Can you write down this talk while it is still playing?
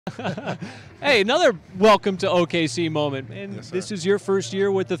Hey, another welcome to OKC moment. And Yes, sir. this is your first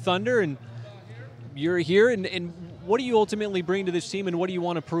year with the Thunder, and you're here. And what do you ultimately bring to this team, and what do you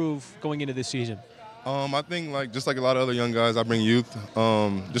want to prove going into this season? I think just like a lot of other young guys, I bring youth.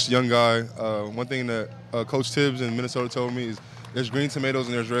 Just a young guy. One thing that Coach Tibbs in Minnesota told me is there's green tomatoes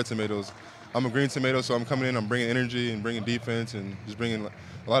and there's red tomatoes. I'm a green tomato, so I'm coming in, I'm bringing energy and bringing defense and just bringing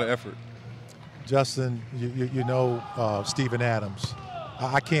a lot of effort. Justin, you know Steven Adams.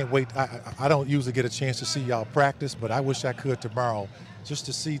 I can't wait. I don't usually get a chance to see y'all practice, but I wish I could tomorrow just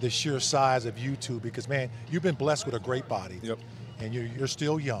to see the sheer size of you two because, man, you've been blessed with a great body. Yep. And you're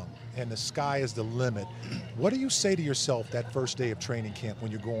still young, and the sky is the limit. What do you say to yourself that first day of training camp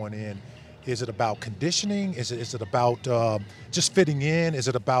when you're going in? Is it about conditioning? Is it about just fitting in? Is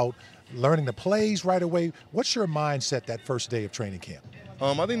it about learning the plays right away? What's your mindset that first day of training camp?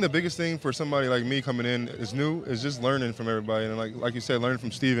 I think the biggest thing for somebody like me coming in is new is just learning from everybody. And like you said, learning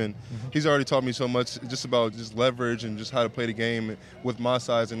from Steven. He's already taught me so much just about just leverage and just how to play the game with my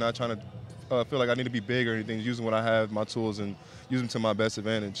size and not trying to feel like I need to be big or anything, using what I have, my tools, and using them to my best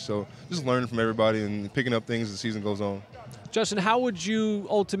advantage. So just learning from everybody and picking up things as the season goes on. Justin, how would you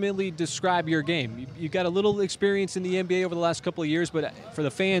ultimately describe your game? You got a little experience in the NBA over the last couple of years, but for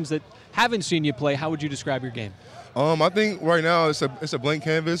the fans that haven't seen you play, how would you describe your game? I think right now it's a blank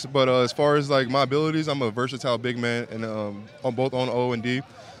canvas, but as far as like my abilities, I'm a versatile big man, and on both on O and D.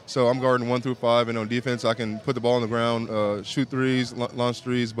 So I'm guarding 1 through 5, and on defense I can put the ball on the ground, shoot threes, launch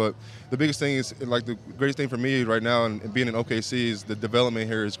threes. But the biggest thing is, like the greatest thing for me right now, and being in OKC, is the development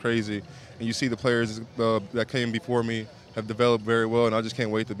here is crazy, and you see the players that came before me have developed very well, and I just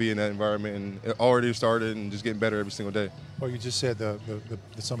can't wait to be in that environment. And it already started, and just getting better every single day. Well, you just said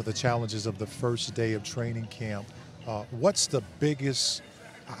some of the challenges of the first day of training camp. What's the biggest,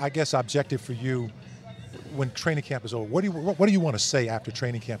 I guess, objective for you when training camp is over? What do you want to say after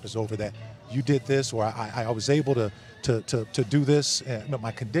training camp is over that you did this, or I was able to do this,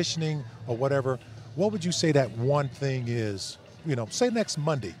 my conditioning or whatever? What would you say that one thing is? You know, say next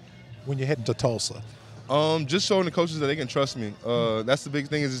Monday when you're heading to Tulsa. Just showing the coaches that they can trust me. That's the big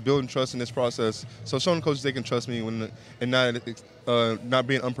thing, is just building trust in this process. So showing the coaches they can trust me and not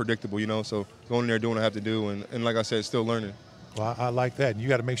being unpredictable, you know. So going in there, doing what I have to do, and like I said, still learning. Well, I like that. And you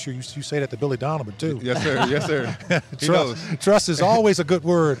got to make sure you say that to Billy Donovan, too. Yes, sir. Yes, sir. He knows. Trust is always a good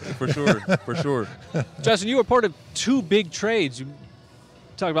word. For sure. For sure. Justin, you were part of 2 big trades. You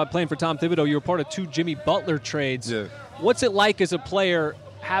talk about playing for Tom Thibodeau. You were part of 2 Jimmy Butler trades. Yeah. What's it like as a player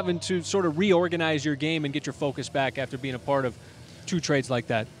having to sort of reorganize your game and get your focus back after being a part of 2 trades like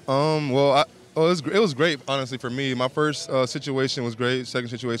that? Well, it was great, honestly, for me. My first situation was great. Second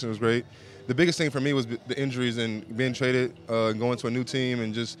situation was great. The biggest thing for me was the injuries and being traded, going to a new team,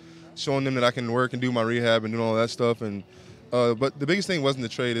 and just showing them that I can work and do my rehab and do all that stuff. And but the biggest thing wasn't the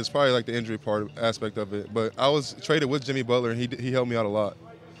trade. It's probably like the injury aspect of it. But I was traded with Jimmy Butler, and he helped me out a lot,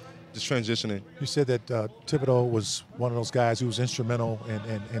 just transitioning. You said that Thibodeau was one of those guys who was instrumental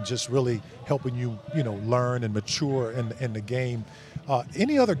and just really helping you, learn and mature in the game.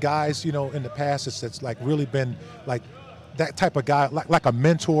 Any other guys, in the past that's like really been like that type of guy, like a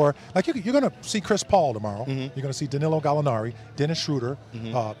mentor? Like you're going to see Chris Paul tomorrow. Mm-hmm. You're going to see Danilo Gallinari, Dennis Schroeder,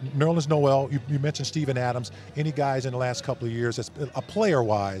 Nerlens Noel. You mentioned Steven Adams. Any guys in the last couple of years that's a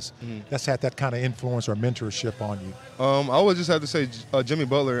player-wise that's had that kind of influence or mentorship on you? I would just have to say Jimmy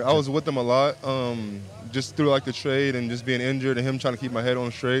Butler. I was with him a lot, just through like the trade and just being injured and him trying to keep my head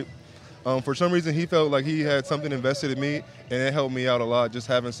on straight. For some reason, he felt like he had something invested in me, and it helped me out a lot. Just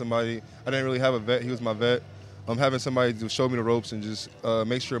having somebody, I didn't really have a vet. He was my vet. Having somebody to show me the ropes and just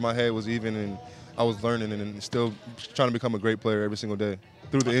make sure my head was even and I was learning and still trying to become a great player every single day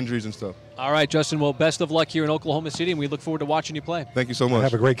through the injuries and stuff. All right, Justin. Well, best of luck here in Oklahoma City, and we look forward to watching you play. Thank you so much.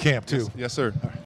 Have a great camp, too. Yes, sir.